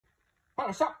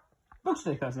What's up?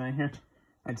 Milkshake Cousin here.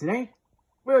 And today,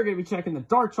 we're going to be checking the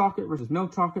dark chocolate versus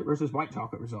milk chocolate versus white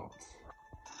chocolate results.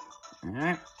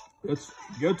 Alright, let's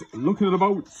get looking at the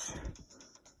votes.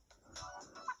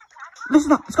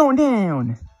 Listen up, it's going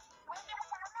down.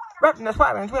 Repping the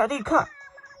Splatfest, we got D Cut.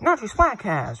 Not your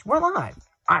Splatcast, we're live.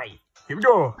 Alright, here we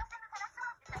go.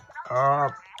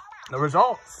 The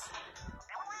results.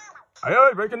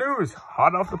 Aye, breaking news,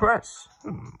 hot off the press.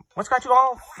 What's got you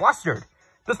all flustered?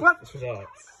 The Splatfest results.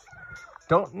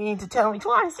 Don't need to tell me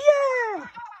twice, yeah!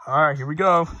 Alright, here we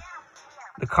go.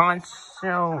 The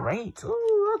console rate.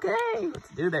 Ooh, okay, let's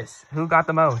do this. Who got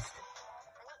the most?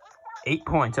 8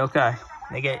 points, okay.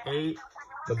 They get 8.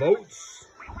 The votes.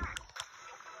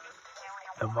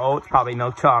 The votes, probably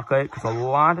milk chocolate, because a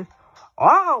lot of...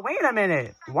 Oh, wait a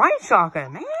minute. White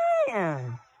chocolate,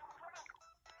 man.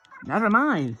 Never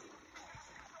mind.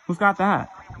 Who's got that?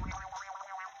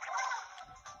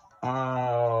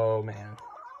 Oh, man.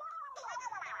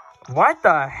 What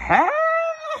the heck?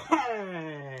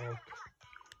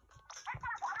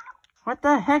 What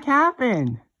the heck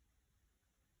happened?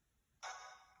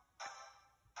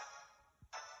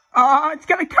 Oh, it's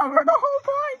gonna cover the whole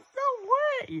price. No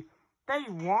way.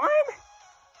 They won?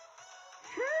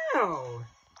 How?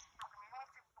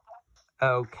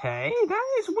 Okay, that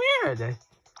is weird.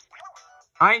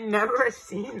 I never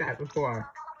seen that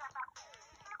before.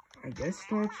 I guess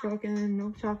dark chocolate and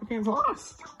milk chocolate fans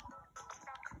lost.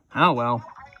 Oh well.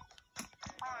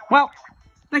 Well,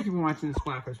 thank you for watching the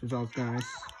Splatfest results, guys.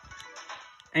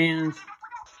 And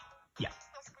yeah,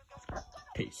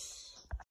 peace.